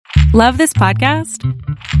Love this podcast?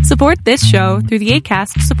 Support this show through the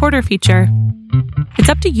Acast supporter feature. It's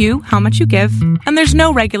up to you how much you give, and there's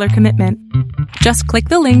no regular commitment. Just click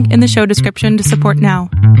the link in the show description to support now.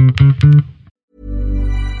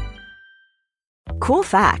 Cool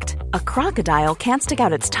fact, a crocodile can't stick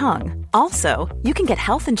out its tongue. Also, you can get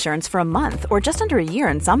health insurance for a month or just under a year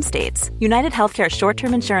in some states. United Healthcare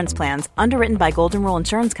short-term insurance plans, underwritten by Golden Rule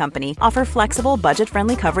Insurance Company, offer flexible,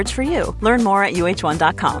 budget-friendly coverage for you. Learn more at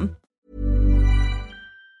uh1.com.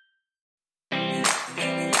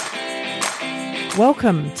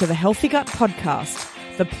 Welcome to the Healthy Gut Podcast,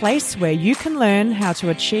 the place where you can learn how to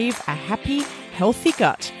achieve a happy, healthy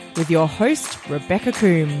gut with your host, Rebecca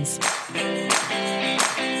Coomes.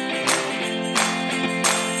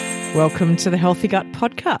 Welcome to the Healthy Gut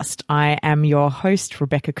Podcast. I am your host,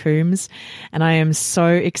 Rebecca Coomes, and I am so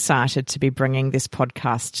excited to be bringing this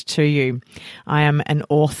podcast to you. I am an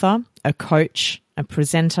author, a coach, a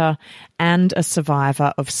presenter, and a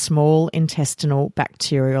survivor of small intestinal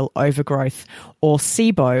bacterial overgrowth, or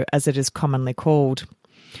SIBO as it is commonly called.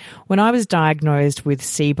 When I was diagnosed with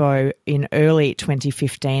SIBO in early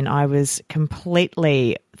 2015, I was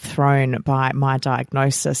completely thrown by my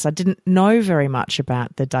diagnosis. I didn't know very much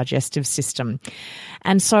about the digestive system.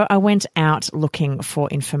 And so I went out looking for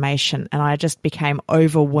information and I just became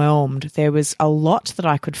overwhelmed. There was a lot that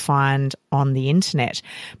I could find on the internet,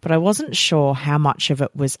 but I wasn't sure how much of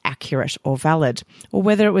it was accurate or valid, or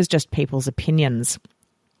whether it was just people's opinions.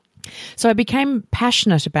 So I became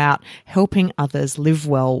passionate about helping others live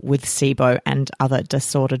well with SIBO and other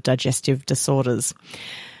disordered digestive disorders.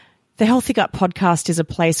 The Healthy Gut Podcast is a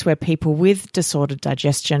place where people with disordered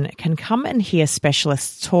digestion can come and hear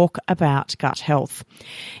specialists talk about gut health.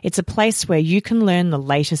 It's a place where you can learn the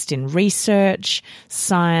latest in research,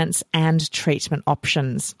 science, and treatment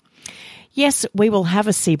options. Yes, we will have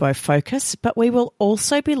a SIBO focus, but we will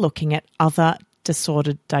also be looking at other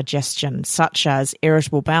disordered digestion, such as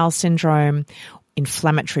irritable bowel syndrome,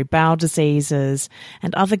 inflammatory bowel diseases,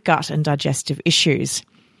 and other gut and digestive issues.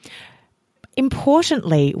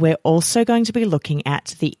 Importantly, we're also going to be looking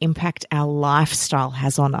at the impact our lifestyle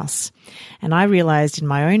has on us. And I realized in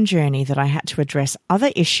my own journey that I had to address other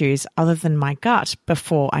issues other than my gut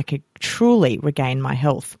before I could truly regain my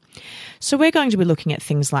health. So we're going to be looking at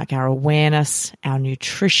things like our awareness, our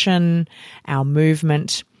nutrition, our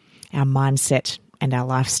movement, our mindset, and our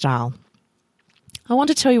lifestyle. I want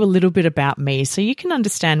to tell you a little bit about me so you can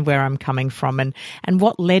understand where I'm coming from and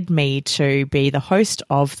what led me to be the host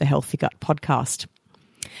of the Healthy Gut Podcast.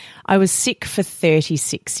 I was sick for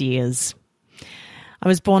 36 years. I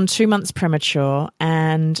was born 2 months premature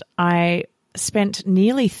and I spent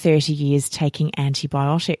nearly 30 years taking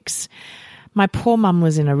antibiotics. My poor mum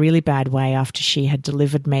was in a really bad way after she had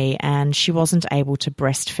delivered me and she wasn't able to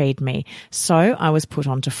breastfeed me. So I was put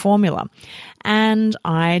onto formula and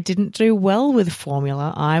I didn't do well with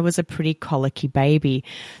formula. I was a pretty colicky baby.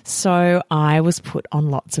 So I was put on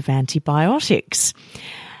lots of antibiotics.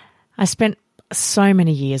 I spent so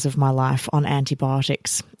many years of my life on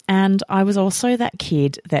antibiotics and I was also that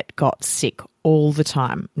kid that got sick all the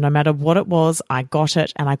time. No matter what it was, I got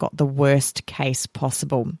it and I got the worst case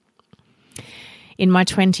possible. In my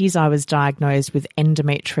 20s, I was diagnosed with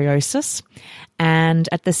endometriosis, and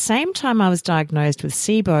at the same time I was diagnosed with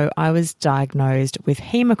SIBO, I was diagnosed with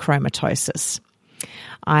hemochromatosis.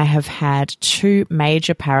 I have had 2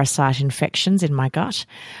 major parasite infections in my gut.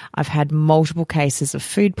 I've had multiple cases of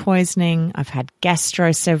food poisoning, I've had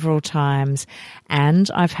gastro several times,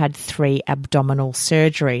 and I've had 3 abdominal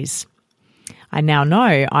surgeries. I now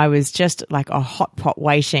know I was just like a hot pot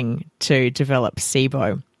waiting to develop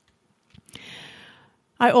SIBO.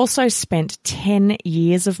 I also spent 10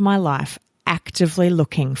 years of my life actively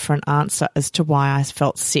looking for an answer as to why I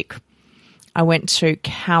felt sick. I went to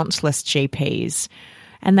countless GPs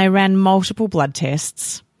and they ran multiple blood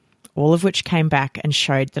tests, all of which came back and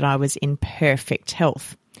showed that I was in perfect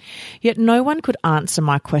health. Yet no one could answer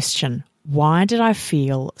my question, why did I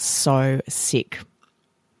feel so sick?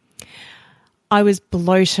 I was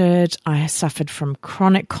bloated, I suffered from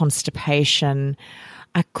chronic constipation,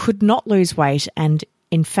 I could not lose weight, and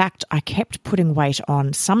in fact, I kept putting weight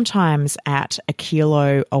on, sometimes at 1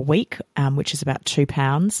 kilo a week, which is about 2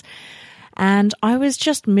 pounds, and I was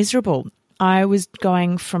just miserable. I was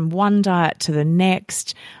going from one diet to the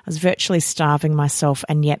next. I was virtually starving myself,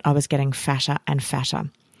 and yet I was getting fatter and fatter.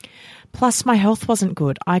 Plus, my health wasn't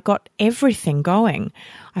good. I got everything going.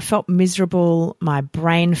 I felt miserable, my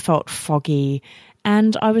brain felt foggy,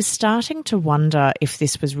 and I was starting to wonder if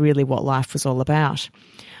this was really what life was all about.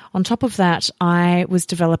 On top of that, I was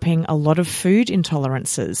developing a lot of food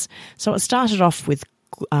intolerances. So it started off with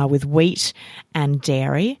with wheat and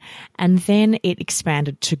dairy, and then it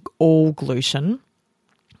expanded to all gluten.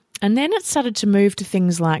 And then it started to move to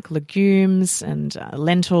things like legumes and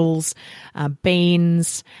lentils,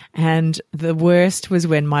 beans, and the worst was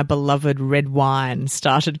when my beloved red wine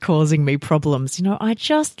started causing me problems. You know, I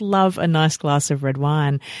just love a nice glass of red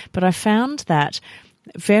wine, but I found that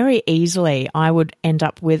very easily I would end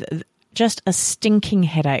up with just a stinking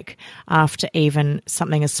headache after even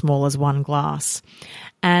something as small as one glass.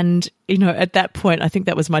 And, you know, at that point, I think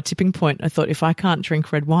that was my tipping point. I thought, if I can't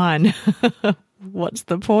drink red wine, what's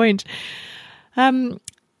the point? In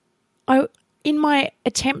my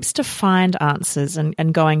attempts to find answers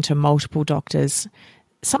and going to multiple doctors,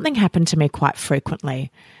 something happened to me quite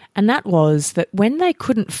frequently. And that was that when they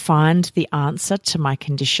couldn't find the answer to my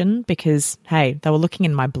condition because, hey, they were looking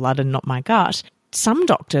in my blood and not my gut, some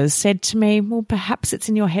doctors said to me, well, perhaps it's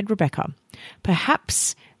in your head, Rebecca.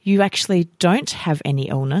 Perhaps you actually don't have any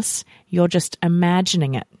illness. You're just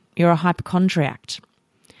imagining it. You're a hypochondriac.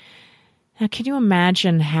 Now, can you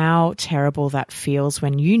imagine how terrible that feels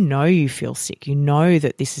when you know you feel sick, you know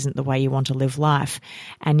that this isn't the way you want to live life,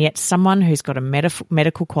 and yet someone who's got a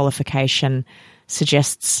medical qualification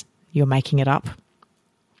suggests you're making it up?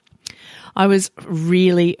 I was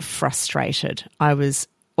really frustrated. I was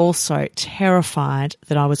also terrified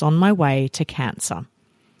that I was on my way to cancer.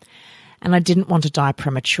 And I didn't want to die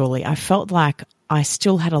prematurely. I felt like I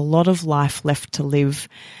still had a lot of life left to live,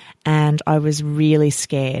 and I was really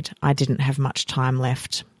scared I didn't have much time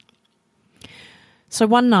left. So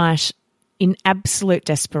one night, in absolute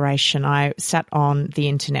desperation, I sat on the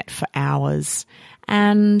internet for hours,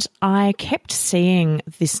 and I kept seeing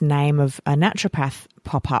this name of a naturopath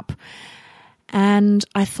pop up. And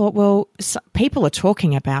I thought, well, people are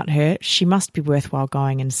talking about her. She must be worthwhile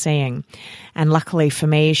going and seeing. And luckily for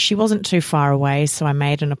me, she wasn't too far away, so I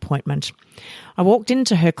made an appointment. I walked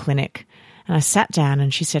into her clinic and I sat down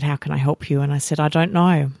and she said, how can I help you? And I said, I don't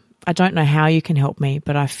know. I don't know how you can help me,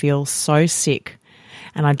 but I feel so sick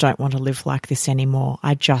and I don't want to live like this anymore.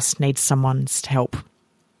 I just need someone's help.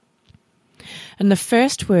 And the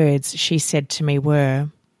first words she said to me were,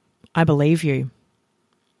 I believe you.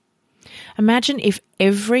 Imagine if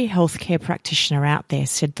every healthcare practitioner out there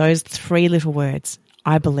said those three little words,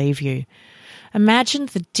 I believe you. Imagine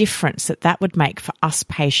the difference that would make for us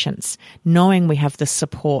patients, knowing we have the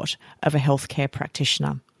support of a healthcare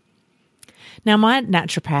practitioner. Now, my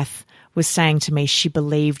naturopath was saying to me she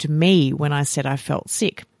believed me when I said I felt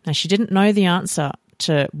sick. Now, she didn't know the answer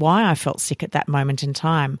to why I felt sick at that moment in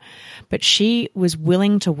time, but she was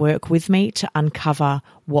willing to work with me to uncover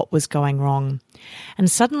what was going wrong. And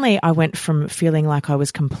suddenly I went from feeling like I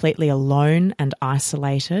was completely alone and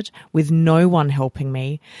isolated with no one helping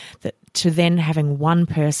me to then having one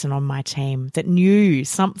person on my team that knew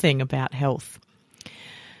something about health.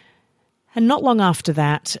 And not long after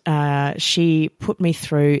that, she put me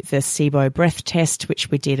through the SIBO breath test, which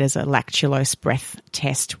we did as a lactulose breath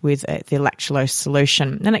test with the lactulose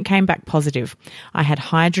solution, and it came back positive. I had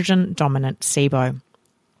hydrogen-dominant SIBO.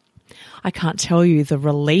 I can't tell you the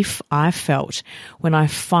relief I felt when I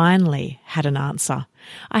finally had an answer.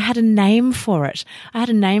 I had a name for it. I had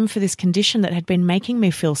a name for this condition that had been making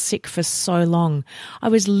me feel sick for so long. I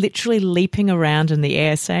was literally leaping around in the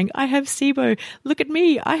air saying, I have SIBO. Look at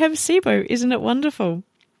me. I have SIBO. Isn't it wonderful?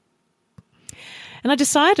 And I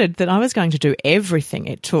decided that I was going to do everything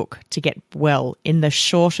it took to get well in the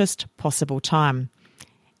shortest possible time.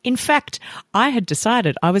 In fact, I had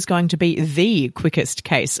decided I was going to be the quickest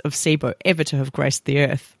case of SIBO ever to have graced the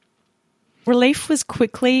earth. Relief was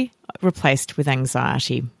quickly replaced with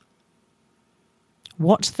anxiety.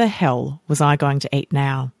 What the hell was I going to eat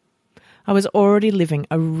now? I was already living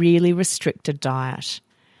a really restricted diet.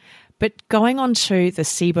 But going on to the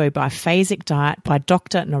SIBO biphasic diet by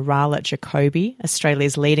Dr. Narala Jacobi,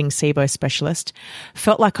 Australia's leading SIBO specialist,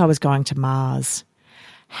 felt like I was going to Mars.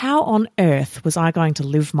 How on earth was I going to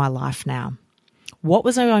live my life now? What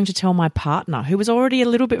was I going to tell my partner, who was already a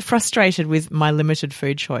little bit frustrated with my limited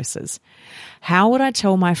food choices? How would I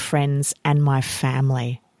tell my friends and my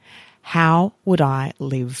family? How would I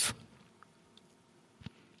live?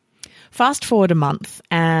 Fast forward a month,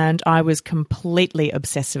 and I was completely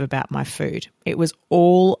obsessive about my food. It was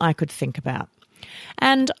all I could think about.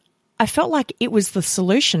 And I felt like it was the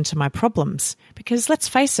solution to my problems because let's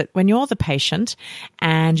face it, when you're the patient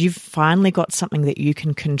and you've finally got something that you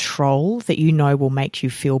can control that you know will make you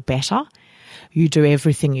feel better, you do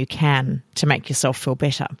everything you can to make yourself feel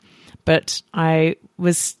better. But I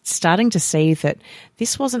was starting to see that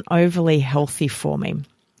this wasn't overly healthy for me.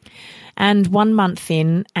 And 1 month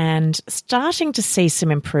in and starting to see some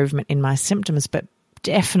improvement in my symptoms, but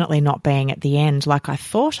definitely not being at the end like I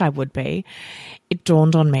thought I would be, it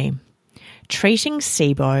dawned on me. Treating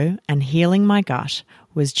SIBO and healing my gut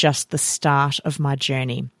was just the start of my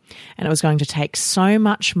journey, and it was going to take so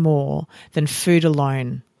much more than food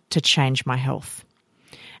alone to change my health.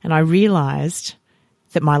 And I realised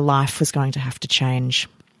that my life was going to have to change.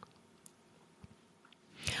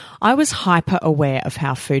 I was hyper aware of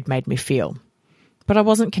how food made me feel, but I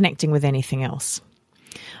wasn't connecting with anything else.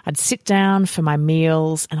 I'd sit down for my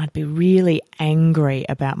meals and I'd be really angry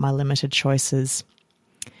about my limited choices.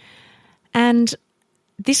 And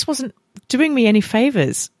this wasn't doing me any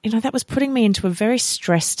favours. That was putting me into a very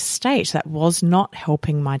stressed state that was not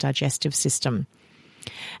helping my digestive system.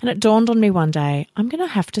 And it dawned on me one day, I'm going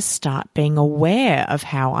to have to start being aware of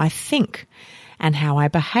how I think and how I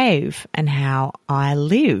behave and how I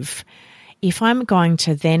live if I'm going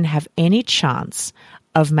to then have any chance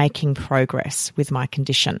of making progress with my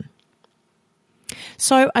condition.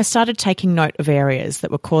 So I started taking note of areas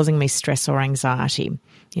that were causing me stress or anxiety.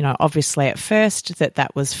 Obviously at first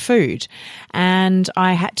that was food, and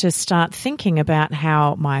I had to start thinking about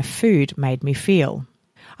how my food made me feel.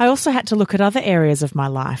 I also had to look at other areas of my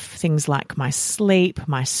life, things like my sleep,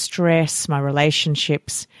 my stress, my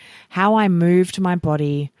relationships, how I moved my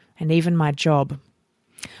body, and even my job.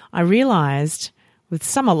 I realised with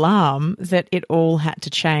some alarm that it all had to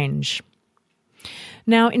change.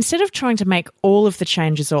 Now, instead of trying to make all of the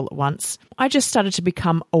changes all at once, I just started to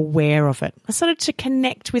become aware of it. I started to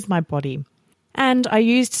connect with my body. And I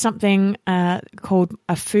used something called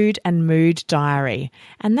a food and mood diary.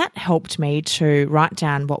 And that helped me to write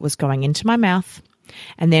down what was going into my mouth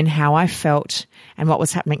and then how I felt and what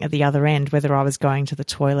was happening at the other end, whether I was going to the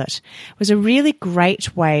toilet. It was a really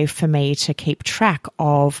great way for me to keep track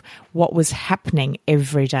of what was happening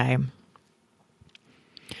every day.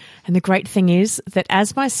 And the great thing is that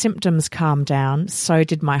as my symptoms calmed down, so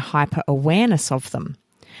did my hyper-awareness of them.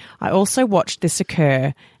 I also watched this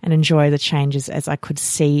occur and enjoy the changes as I could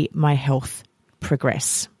see my health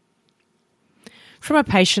progress. From a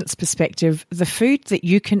patient's perspective, the food that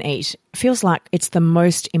you can eat feels like it's the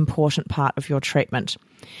most important part of your treatment.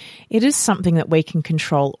 It is something that we can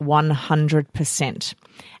control 100%,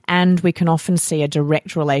 and we can often see a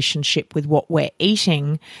direct relationship with what we're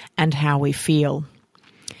eating and how we feel.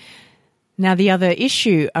 Now, the other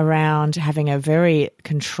issue around having a very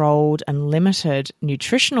controlled and limited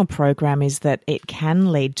nutritional program is that it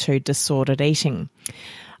can lead to disordered eating.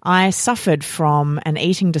 I suffered from an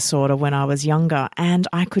eating disorder when I was younger, and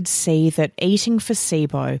I could see that eating for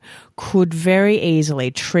SIBO could very easily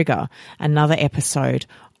trigger another episode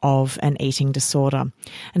of an eating disorder.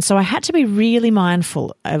 And so I had to be really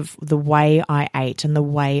mindful of the way I ate and the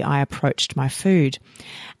way I approached my food.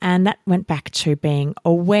 And that went back to being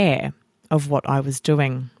aware of what I was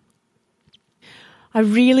doing. I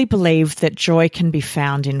really believe that joy can be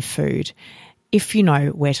found in food if you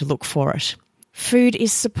know where to look for it. Food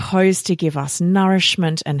is supposed to give us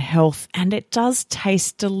nourishment and health, and it does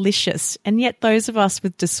taste delicious. And yet those of us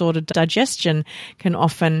with disordered digestion can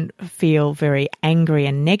often feel very angry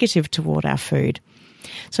and negative toward our food.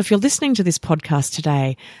 So if you're listening to this podcast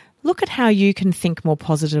today, look at how you can think more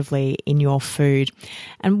positively in your food.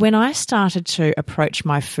 And when I started to approach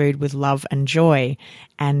my food with love and joy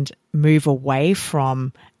and move away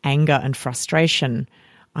from anger and frustration,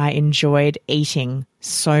 I enjoyed eating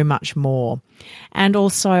so much more. And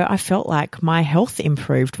also I felt like my health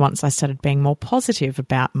improved once I started being more positive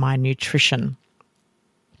about my nutrition.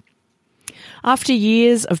 After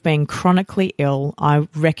years of being chronically ill, I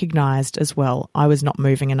recognized as well I was not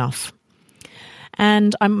moving enough.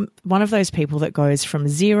 And I'm one of those people that goes from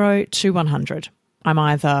 0 to 100. I'm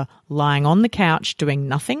either lying on the couch doing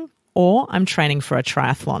nothing, or I'm training for a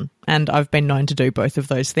triathlon. And I've been known to do both of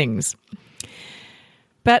those things.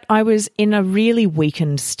 But I was in a really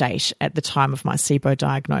weakened state at the time of my SIBO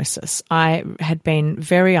diagnosis. I had been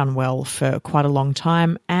very unwell for quite a long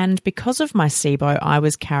time, and because of my SIBO, I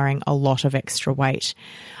was carrying a lot of extra weight.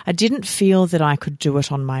 I didn't feel that I could do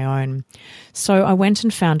it on my own. So I went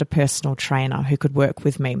and found a personal trainer who could work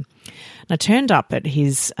with me. And I turned up at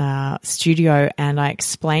his studio and I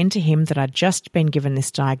explained to him that I'd just been given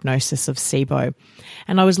this diagnosis of SIBO,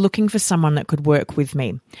 and I was looking for someone that could work with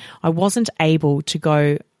me. I wasn't able to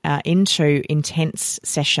go into intense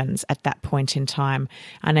sessions at that point in time,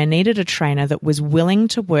 and I needed a trainer that was willing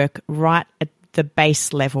to work right at the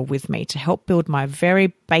base level with me, to help build my very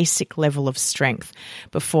basic level of strength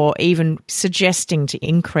before even suggesting to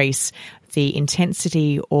increase the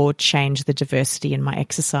intensity or change the diversity in my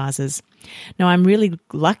exercises. Now, I'm really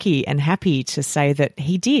lucky and happy to say that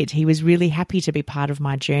he did. He was really happy to be part of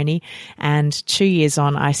my journey, and 2 years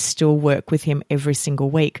on, I still work with him every single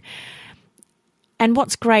week. And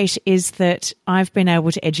what's great is that I've been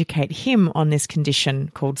able to educate him on this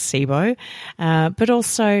condition called SIBO, but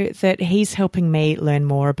also that he's helping me learn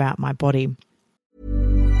more about my body.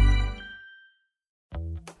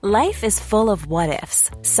 Life is full of what-ifs.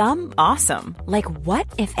 Some awesome, like what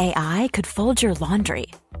if AI could fold your laundry?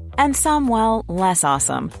 And some, well, less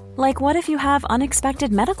awesome, like what if you have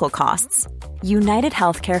unexpected medical costs? United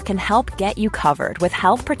Healthcare can help get you covered with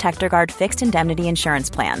Health Protector Guard fixed indemnity insurance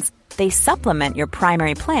plans. They supplement your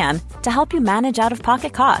primary plan to help you manage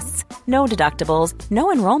out-of-pocket costs. No deductibles,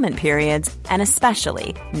 no enrollment periods, and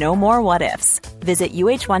especially no more what-ifs. Visit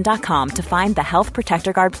uh1.com to find the Health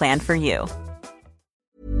Protector Guard plan for you.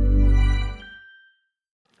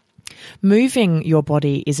 Moving your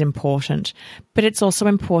body is important, but it's also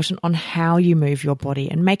important on how you move your body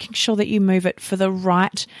and making sure that you move it for the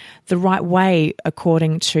right way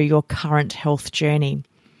according to your current health journey.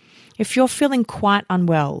 If you're feeling quite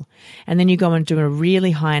unwell and then you go and do a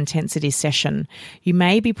really high intensity session, you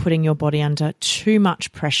may be putting your body under too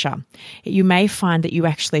much pressure. You may find that you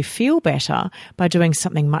actually feel better by doing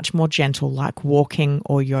something much more gentle like walking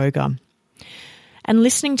or yoga. And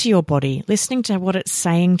listening to your body, listening to what it's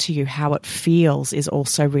saying to you, how it feels, is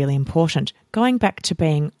also really important. Going back to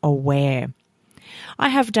being aware. I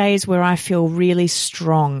have days where I feel really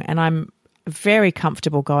strong and I'm very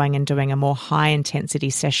comfortable going and doing a more high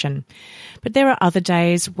intensity session. But there are other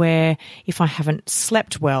days where if I haven't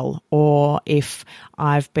slept well or if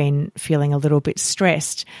I've been feeling a little bit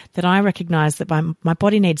stressed, that I recognize that my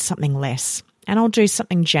body needs something less. And I'll do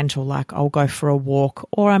something gentle, like I'll go for a walk,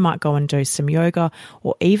 or I might go and do some yoga,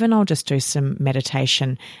 or even I'll just do some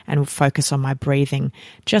meditation and focus on my breathing,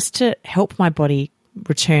 just to help my body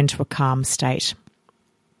return to a calm state.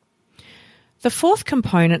 The fourth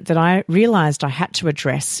component that I realized I had to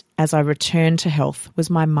address as I returned to health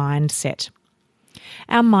was my mindset.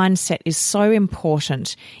 Our mindset is so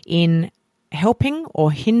important in helping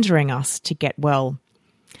or hindering us to get well.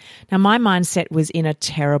 Now, my mindset was in a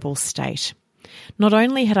terrible state. Not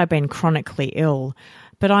only had I been chronically ill,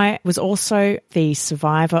 but I was also the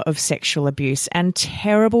survivor of sexual abuse and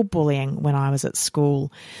terrible bullying when I was at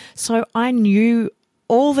school. So I knew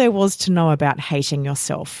all there was to know about hating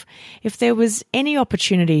yourself. If there was any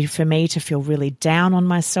opportunity for me to feel really down on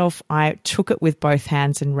myself, I took it with both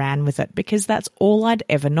hands and ran with it because that's all I'd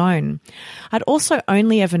ever known. I'd also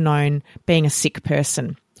only ever known being a sick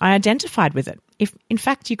person. I identified with it. In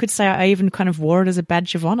fact, you could say I even kind of wore it as a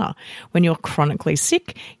badge of honor. When you're chronically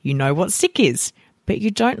sick, you know what sick is, but you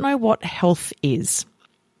don't know what health is.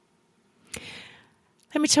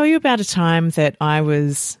 Let me tell you about a time that I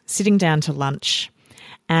was sitting down to lunch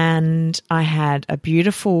and I had a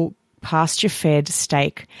beautiful pasture-fed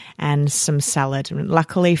steak and some salad. And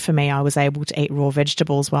luckily for me, I was able to eat raw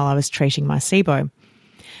vegetables while I was treating my SIBO.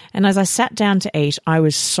 And as I sat down to eat, I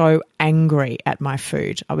was so angry at my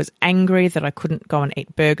food. I was angry that I couldn't go and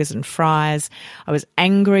eat burgers and fries. I was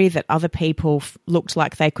angry that other people looked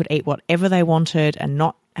like they could eat whatever they wanted and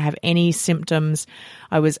not have any symptoms.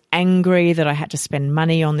 I was angry that I had to spend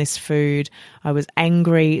money on this food. I was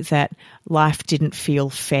angry that life didn't feel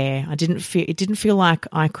fair. It didn't feel like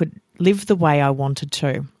I could live the way I wanted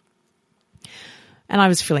to. And I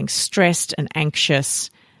was feeling stressed and anxious,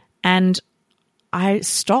 and I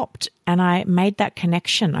stopped and I made that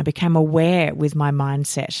connection. I became aware with my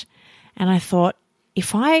mindset. And I thought,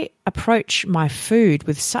 if I approach my food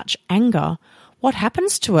with such anger, what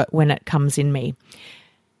happens to it when it comes in me?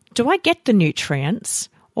 Do I get the nutrients,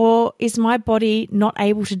 or is my body not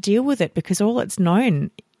able to deal with it because all it's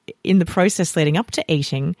known in the process leading up to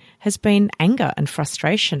eating has been anger and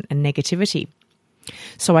frustration and negativity?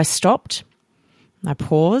 So I stopped, I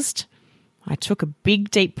paused, I took a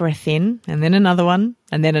big deep breath in, and then another one,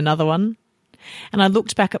 and then another one. And I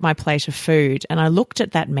looked back at my plate of food and I looked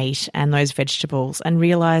at that meat and those vegetables and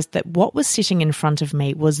realized that what was sitting in front of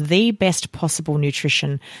me was the best possible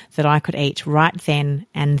nutrition that I could eat right then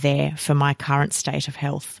and there for my current state of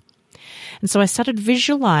health. And so I started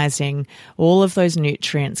visualizing all of those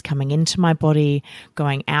nutrients coming into my body,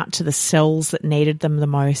 going out to the cells that needed them the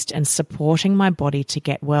most, and supporting my body to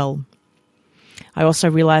get well. I also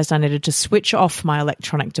realized I needed to switch off my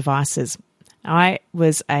electronic devices. I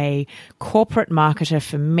was a corporate marketer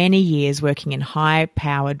for many years, working in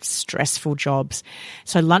high-powered, stressful jobs.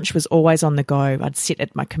 So lunch was always on the go. I'd sit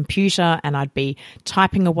at my computer and I'd be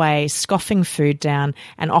typing away, scoffing food down,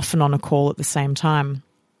 and often on a call at the same time.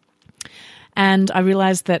 And I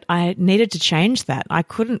realized that I needed to change that. I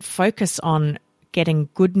couldn't focus on getting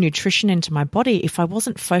good nutrition into my body if I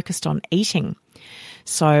wasn't focused on eating.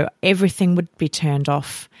 So everything would be turned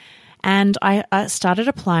off. And I started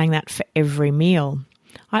applying that for every meal.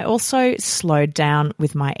 I also slowed down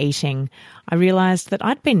with my eating. I realized that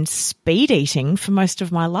I'd been speed eating for most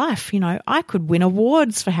of my life. I could win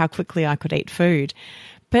awards for how quickly I could eat food.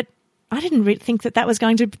 But I didn't think that was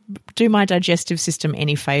going to do my digestive system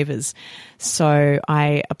any favors. So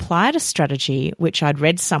I applied a strategy which I'd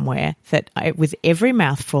read somewhere that with every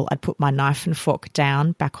mouthful, I'd put my knife and fork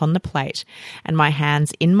down back on the plate and my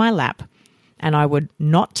hands in my lap, and I would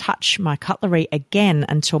not touch my cutlery again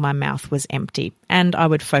until my mouth was empty, and I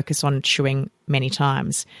would focus on chewing many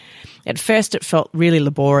times. At first, it felt really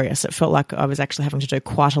laborious. It felt like I was actually having to do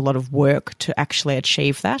quite a lot of work to actually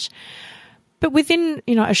achieve that. But within,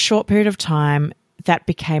 a short period of time, that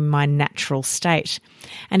became my natural state.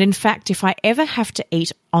 And in fact, if I ever have to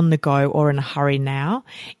eat on the go or in a hurry now,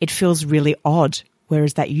 it feels really odd,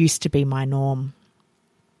 whereas that used to be my norm.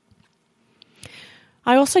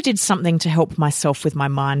 I also did something to help myself with my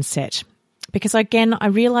mindset because, again, I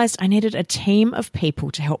realized I needed a team of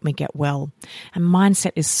people to help me get well, and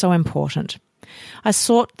mindset is so important. I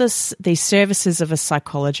sought the services of a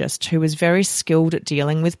psychologist who was very skilled at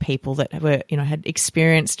dealing with people that were, had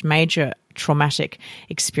experienced major traumatic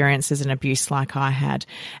experiences and abuse like I had.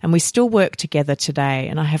 And we still work together today,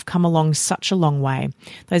 and I have come along such a long way.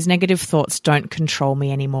 Those negative thoughts don't control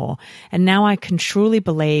me anymore. And now I can truly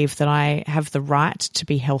believe that I have the right to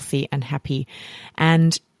be healthy and happy.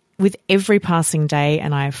 And with every passing day,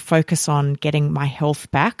 and I focus on getting my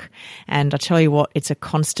health back. And I tell you what, it's a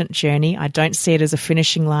constant journey. I don't see it as a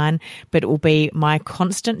finishing line, but it will be my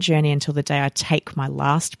constant journey until the day I take my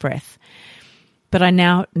last breath. But I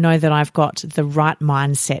now know that I've got the right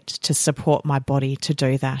mindset to support my body to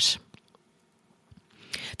do that.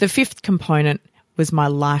 The fifth component was my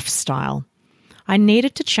lifestyle. I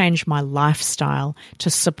needed to change my lifestyle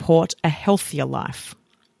to support a healthier life.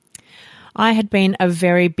 I had been a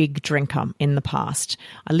very big drinker in the past.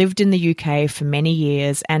 I lived in the UK for many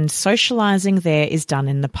years, and socialising there is done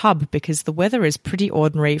in the pub because the weather is pretty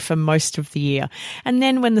ordinary for most of the year. And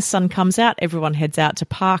then when the sun comes out, everyone heads out to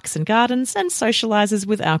parks and gardens and socialises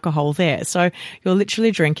with alcohol there. So you're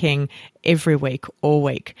literally drinking every week, all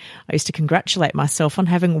week. I used to congratulate myself on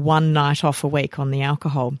having one night off a week on the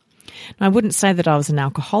alcohol. I wouldn't say that I was an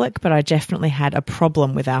alcoholic, but I definitely had a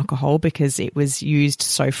problem with alcohol because it was used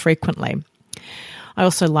so frequently. I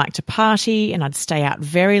also liked to party, and I'd stay out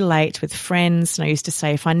very late with friends. And I used to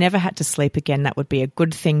say if I never had to sleep again, that would be a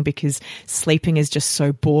good thing because sleeping is just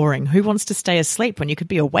so boring. Who wants to stay asleep when you could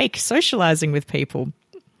be awake socializing with people?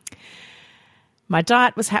 My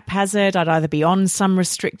diet was haphazard. I'd either be on some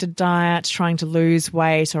restricted diet, trying to lose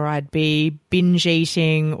weight, or I'd be binge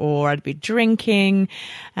eating, or I'd be drinking,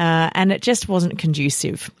 and it just wasn't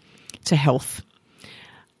conducive to health.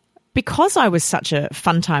 Because I was such a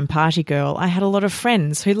fun-time party girl, I had a lot of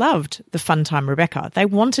friends who loved the fun-time Rebecca. They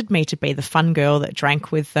wanted me to be the fun girl that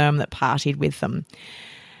drank with them, that partied with them.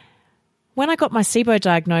 When I got my SIBO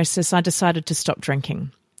diagnosis, I decided to stop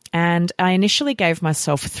drinking. And I initially gave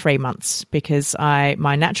myself 3 months because my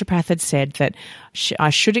naturopath had said that I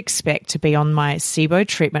should expect to be on my SIBO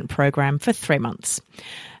treatment program for 3 months.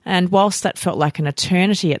 And whilst that felt like an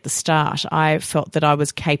eternity at the start, I felt that I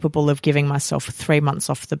was capable of giving myself 3 months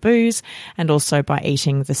off the booze and also by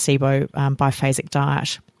eating the SIBO biphasic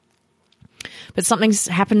diet. But something's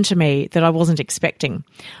happened to me that I wasn't expecting.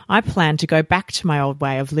 I planned to go back to my old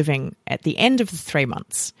way of living at the end of the 3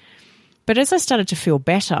 months. But as I started to feel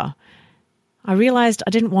better, I realised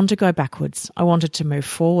I didn't want to go backwards. I wanted to move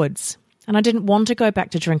forwards. And I didn't want to go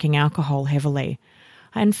back to drinking alcohol heavily.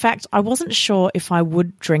 In fact, I wasn't sure if I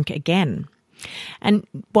would drink again. And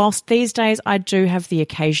whilst these days I do have the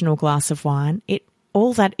occasional glass of wine,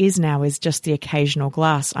 all that is now is just the occasional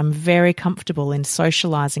glass. I'm very comfortable in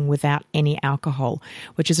socialising without any alcohol,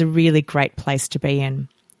 which is a really great place to be in.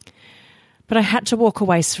 But I had to walk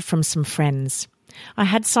away from some friends. I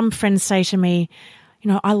had some friends say to me,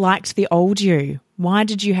 I liked the old you. Why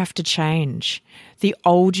did you have to change? The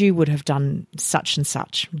old you would have done such and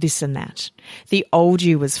such, this and that. The old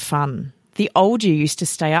you was fun. The old you used to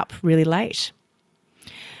stay up really late.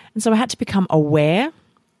 And so I had to become aware,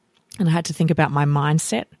 and I had to think about my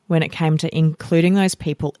mindset when it came to including those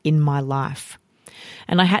people in my life.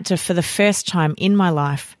 And I had to, for the first time in my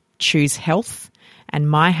life, choose health and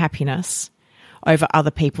my happiness over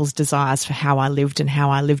other people's desires for how I lived and how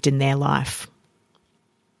I lived in their life.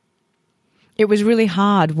 It was really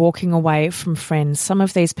hard walking away from friends, some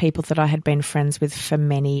of these people that I had been friends with for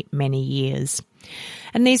many, many years.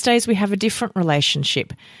 And these days we have a different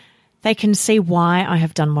relationship. They can see why I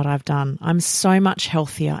have done what I've done. I'm so much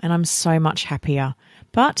healthier and I'm so much happier.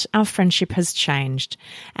 But our friendship has changed,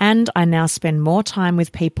 and I now spend more time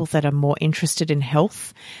with people that are more interested in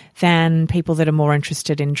health than people that are more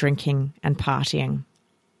interested in drinking and partying.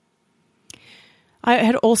 I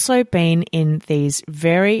had also been in these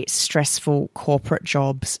very stressful corporate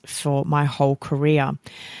jobs for my whole career.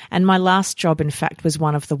 And my last job, in fact, was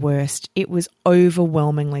one of the worst. It was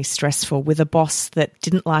overwhelmingly stressful with a boss that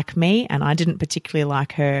didn't like me and I didn't particularly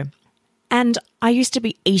like her. And I used to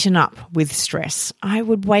be eaten up with stress. I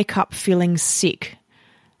would wake up feeling sick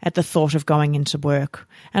at the thought of going into work.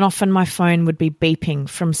 And often my phone would be beeping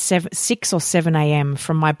from 6 or 7 a.m.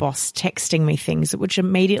 from my boss texting me things which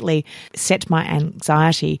immediately set my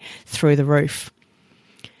anxiety through the roof.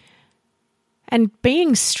 And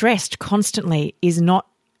being stressed constantly is not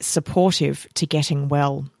supportive to getting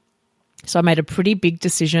well. So I made a pretty big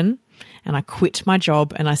decision and I quit my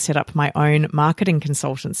job and I set up my own marketing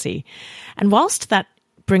consultancy. And whilst that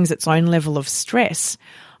brings its own level of stress,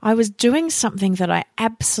 I was doing something that I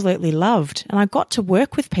absolutely loved, and I got to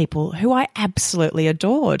work with people who I absolutely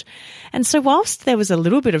adored. And so whilst there was a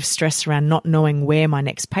little bit of stress around not knowing where my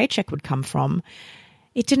next paycheck would come from,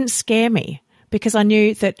 it didn't scare me because I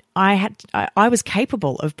knew that I was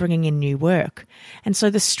capable of bringing in new work. And so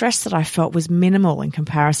the stress that I felt was minimal in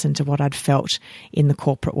comparison to what I'd felt in the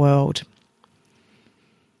corporate world.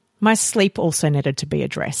 My sleep also needed to be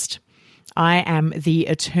addressed. I am the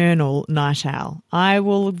eternal night owl. I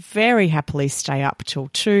will very happily stay up till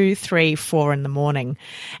 2, 3, 4 in the morning.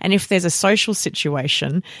 And if there's a social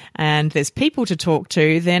situation and there's people to talk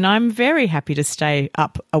to, then I'm very happy to stay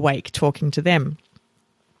up awake talking to them.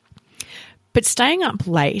 But staying up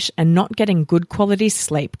late and not getting good quality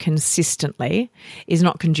sleep consistently is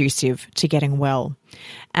not conducive to getting well.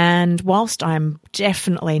 And whilst I'm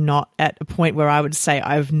definitely not at a point where I would say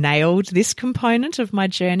I've nailed this component of my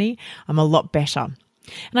journey, I'm a lot better.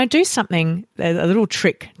 And I do something, a little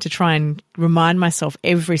trick to try and remind myself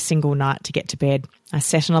every single night to get to bed. I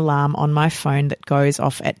set an alarm on my phone that goes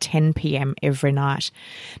off at 10 p.m. every night.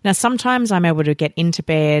 Now, sometimes I'm able to get into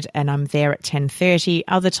bed and I'm there at 10:30.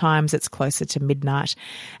 Other times it's closer to midnight.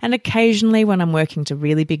 And occasionally when I'm working to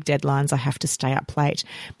really big deadlines, I have to stay up late.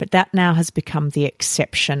 But that now has become the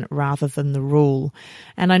exception rather than the rule.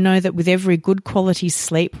 And I know that with every good quality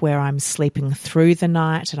sleep where I'm sleeping through the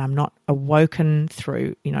night and I'm not awoken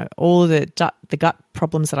through, all the gut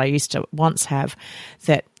problems that I used to once have,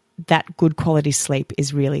 that good quality sleep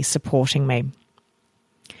is really supporting me.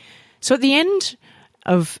 So at the end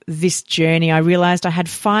of this journey, I realized I had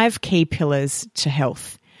 5 key pillars to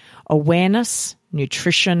health: awareness,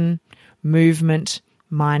 nutrition, movement,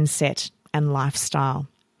 mindset, and lifestyle.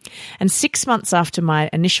 And 6 months after my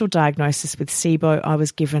initial diagnosis with SIBO, I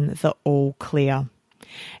was given the all clear.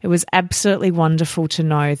 It was absolutely wonderful to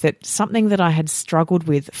know that something that I had struggled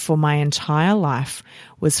with for my entire life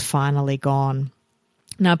was finally gone.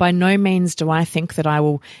 Now, by no means do I think that I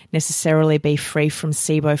will necessarily be free from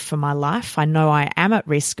SIBO for my life. I know I am at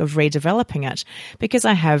risk of redeveloping it because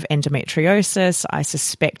I have endometriosis. I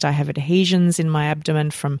suspect I have adhesions in my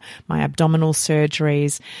abdomen from my abdominal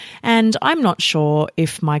surgeries. And I'm not sure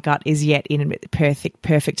if my gut is yet in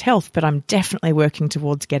perfect health, but I'm definitely working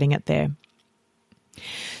towards getting it there.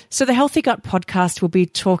 So the Healthy Gut podcast will be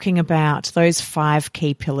talking about those 5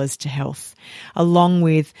 key pillars to health, along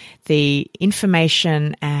with the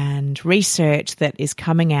information and research that is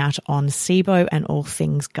coming out on SIBO and all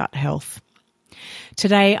things gut health.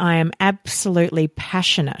 Today, I am absolutely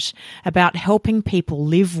passionate about helping people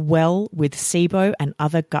live well with SIBO and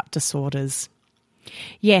other gut disorders.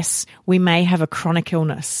 Yes, we may have a chronic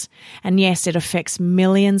illness, and yes, it affects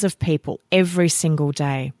millions of people every single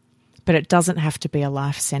day. But it doesn't have to be a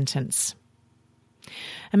life sentence.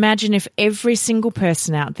 Imagine if every single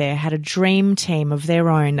person out there had a dream team of their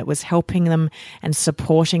own that was helping them and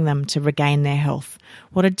supporting them to regain their health.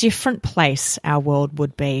 What a different place our world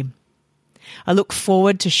would be. I look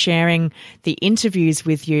forward to sharing the interviews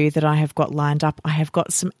with you that I have got lined up. I have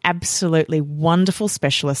got some absolutely wonderful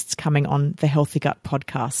specialists coming on the Healthy Gut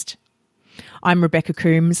podcast. I'm Rebecca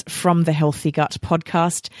Coomes from the Healthy Gut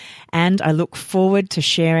podcast, and I look forward to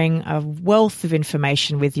sharing a wealth of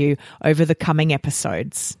information with you over the coming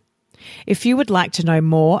episodes. If you would like to know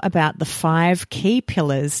more about the 5 key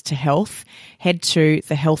pillars to health, head to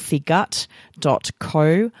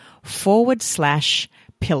thehealthygut.co/pillars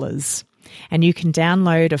pillars. And you can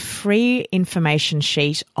download a free information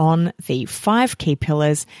sheet on the 5 key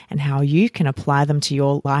pillars and how you can apply them to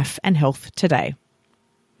your life and health today.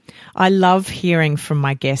 I love hearing from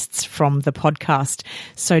my guests from the podcast,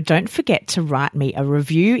 so don't forget to write me a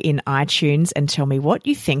review in iTunes and tell me what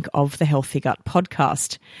you think of the Healthy Gut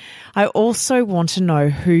podcast. I also want to know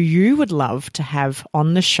who you would love to have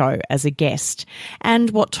on the show as a guest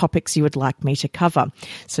and what topics you would like me to cover.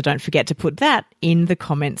 So don't forget to put that in the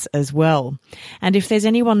comments as well. And if there's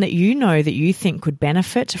anyone that you know that you think could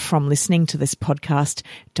benefit from listening to this podcast,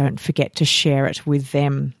 don't forget to share it with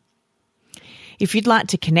them. If you'd like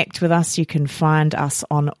to connect with us, you can find us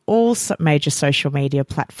on all major social media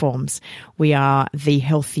platforms. We are The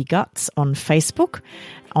Healthy Guts on Facebook.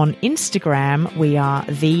 On Instagram, we are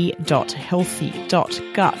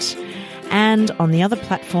the.healthy.gut. And on the other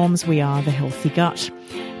platforms, we are The Healthy Gut.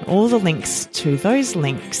 All the links to those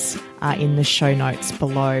links are in the show notes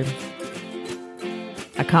below.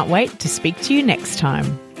 I can't wait to speak to you next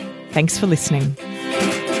time. Thanks for listening.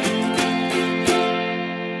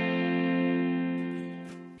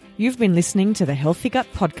 You've been listening to the Healthy Gut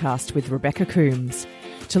podcast with Rebecca Coomes.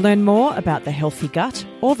 To learn more about the Healthy Gut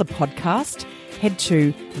or the podcast, head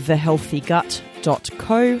to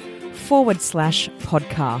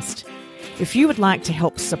thehealthygut.co/podcast. If you would like to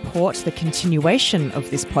help support the continuation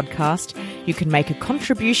of this podcast, you can make a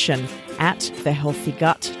contribution at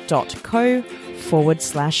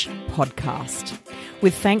thehealthygut.co/podcast.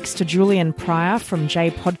 With thanks to Julian Pryor from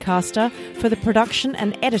J Podcaster for the production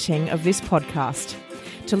and editing of this podcast.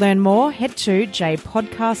 To learn more, head to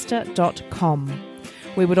jpodcaster.com.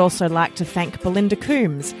 We would also like to thank Belinda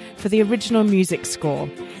Coomes for the original music score.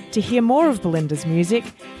 To hear more of Belinda's music,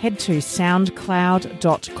 head to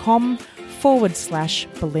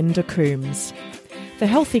soundcloud.com/Belinda Coomes. The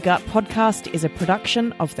Healthy Gut podcast is a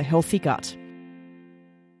production of The Healthy Gut.